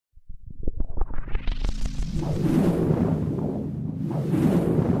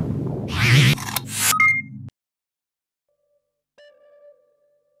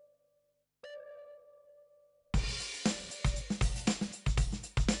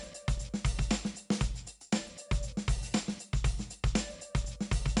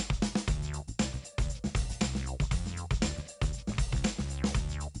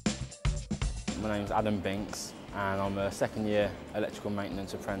My name's Adam Binks and I'm a second year electrical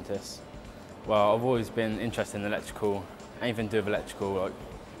maintenance apprentice. Well, I've always been interested in electrical, anything to do with electrical, like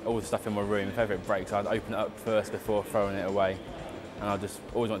all the stuff in my room. If ever it breaks, I'd open it up first before throwing it away. And I just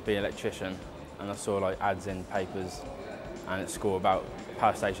always wanted to be an electrician. And I saw like ads in papers and at school about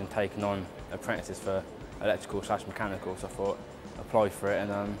power station taking on apprentices for electrical/mechanical. So I thought, apply for it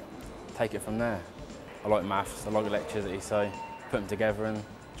and take it from there. I like maths, I like electricity, so put them together and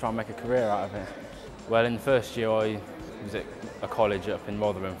try and make a career out of it. Well, in the first year I was at a college up in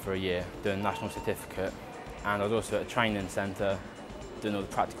Rotherham for a year doing a national certificate, and I was also at a training centre doing all the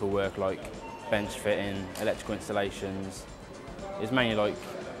practical work like bench fitting, electrical installations. It was mainly like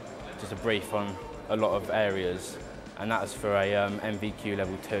just a brief on a lot of areas, and that was for a MVQ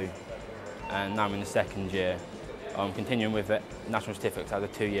level 2. And now I'm in the second year. I'm continuing with the national certificates as a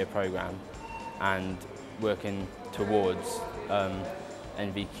 2-year programme and working towards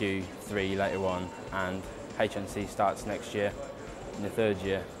NVQ 3 later on, and HNC starts next year in the third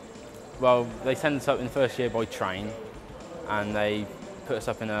year. Well, they send us up in the first year by train and they put us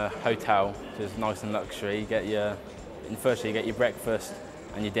up in a hotel, which is nice and luxury. In the first year you get your breakfast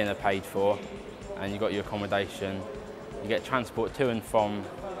and your dinner paid for, and you got your accommodation. You get transport to and from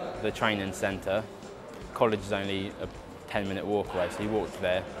the training centre. College is only a 10-minute walk away, so you walk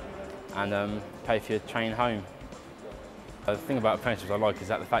there and pay for your train home. The thing about apprenticeships I like is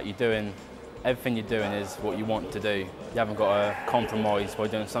that the fact everything you're doing is what you want to do. You haven't got to compromise by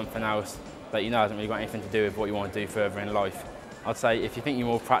doing something else that you know hasn't really got anything to do with what you want to do further in life. I'd say if you think you're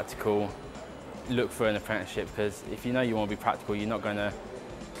more practical, look for an apprenticeship, because if you know you want to be practical, you're not going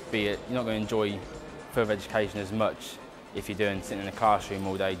to enjoy further education as much if you're sitting in a classroom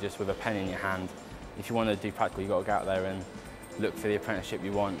all day just with a pen in your hand. If you want to do practical, you've got to get out there and look for the apprenticeship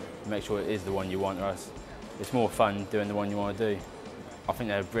you want, make sure it is the one you want, or else it's more fun doing the one you want to do. I think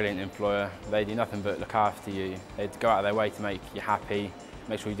they're a brilliant employer. They do nothing but look after you. They go out of their way to make you happy,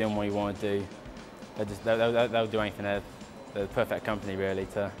 make sure you're doing what you want to do. They'll do anything. They're the perfect company really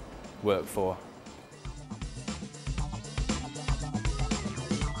to work for.